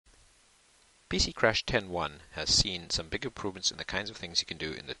PC Crash 10.1 has seen some big improvements in the kinds of things you can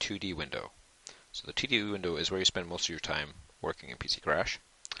do in the 2D window. So the 2D window is where you spend most of your time working in PC Crash.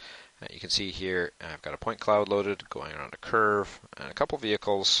 You can see here I've got a point cloud loaded going around a curve and a couple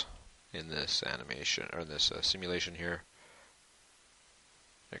vehicles in this animation or in this simulation here.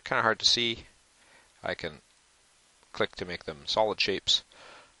 They're kind of hard to see. I can click to make them solid shapes,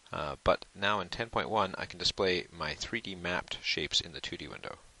 but now in 10.1 I can display my 3D mapped shapes in the 2D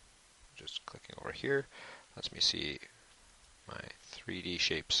window. Just clicking over here lets me see my 3D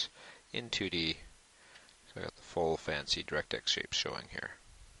shapes in 2D. So I got the full fancy DirectX shapes showing here.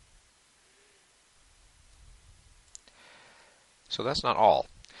 So that's not all.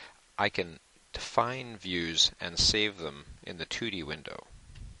 I can define views and save them in the 2D window.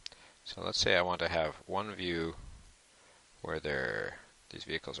 So let's say I want to have one view where these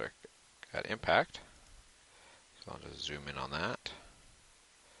vehicles are at impact. So I'll just zoom in on that.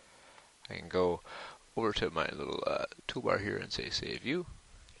 I can go over to my little toolbar here and say Save View.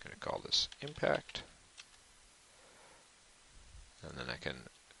 I'm going to call this Impact. And then I can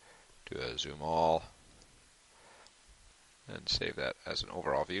do a Zoom All and save that as an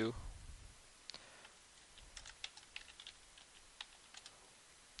overall view.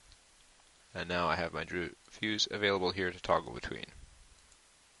 And now I have my views available here to toggle between.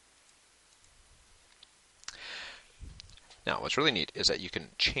 Now, what's really neat is that you can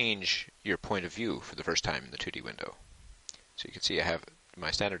change your point of view for the first time in the 2D window. So you can see I have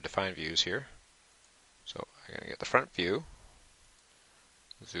my standard define views here. So I'm going to get the front view,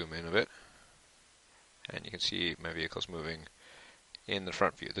 zoom in a bit, and you can see my vehicles moving in the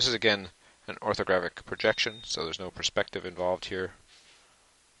front view. This is again an orthographic projection, so there's no perspective involved here.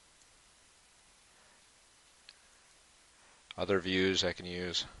 Other views I can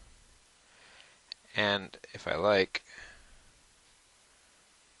use, and if I like,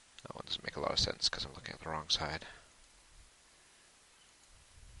 that one doesn't make a lot of sense because I'm looking at the wrong side.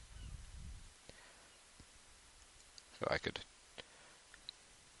 So I could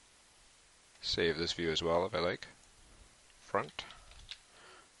save this view as well if I like. Front,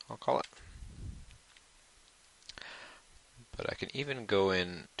 I'll call it. But I can even go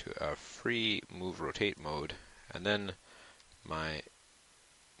into a free move rotate mode, and then my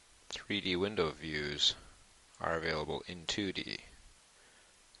 3D window views are available in 2D.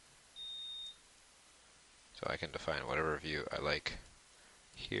 So I can define whatever view I like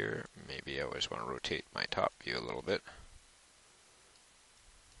here. Maybe I always want to rotate my top view a little bit.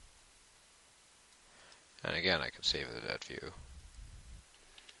 And again, I can save that view.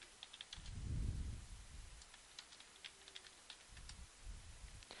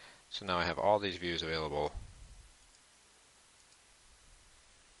 So now I have all these views available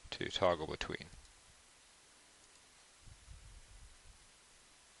to toggle between.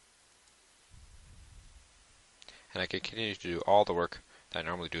 And I can continue to do all the work that I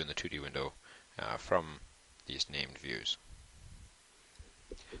normally do in the 2D window from these named views.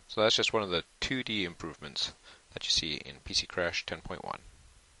 So that's just one of the 2D improvements that you see in PC Crash 10.1.